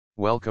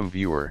Welcome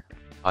viewer,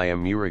 I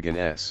am Murugan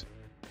S.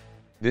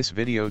 This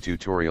video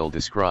tutorial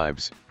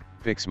describes,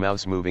 fix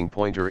mouse moving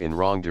pointer in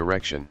wrong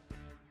direction.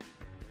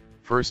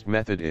 First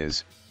method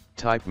is,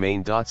 type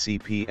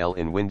main.cpl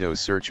in Windows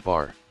search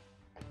bar.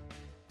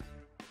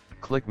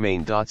 Click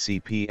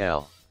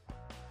main.cpl.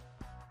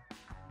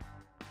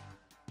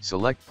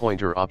 Select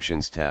Pointer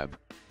Options tab.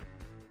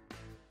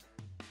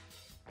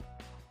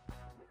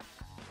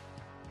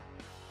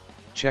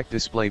 Check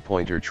Display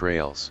Pointer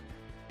Trails.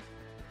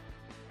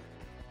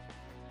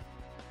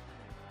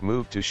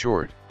 Move to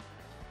Short.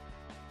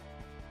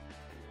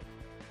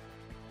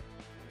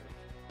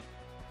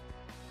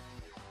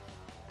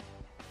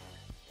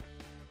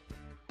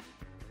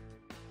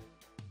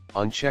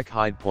 Uncheck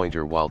Hide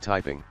Pointer while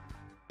typing.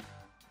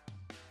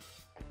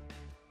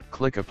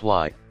 Click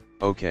Apply,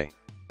 OK.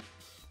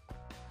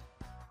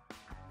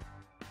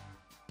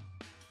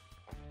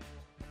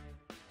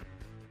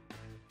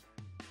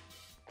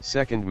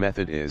 Second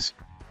method is,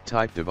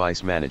 type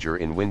Device Manager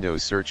in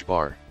Windows search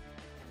bar.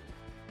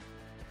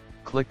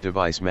 Click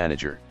Device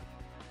Manager.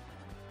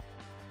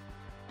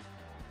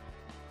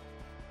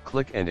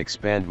 Click and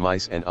expand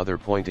Mice and other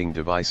pointing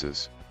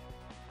devices.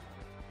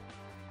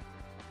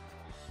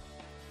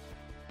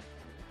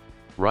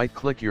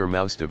 Right-click your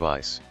mouse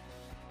device.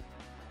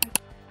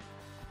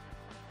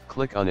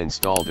 Click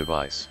Uninstall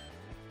device.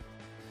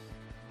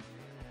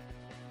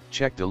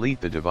 Check Delete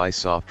the device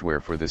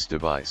software for this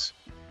device.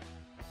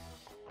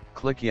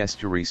 Click Yes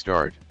to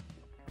restart.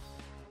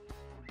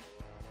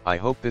 I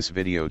hope this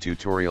video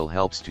tutorial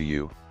helps to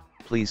you.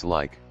 Please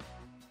like,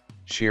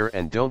 share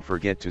and don't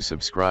forget to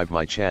subscribe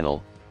my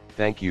channel.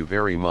 Thank you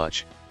very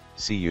much.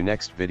 See you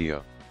next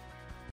video.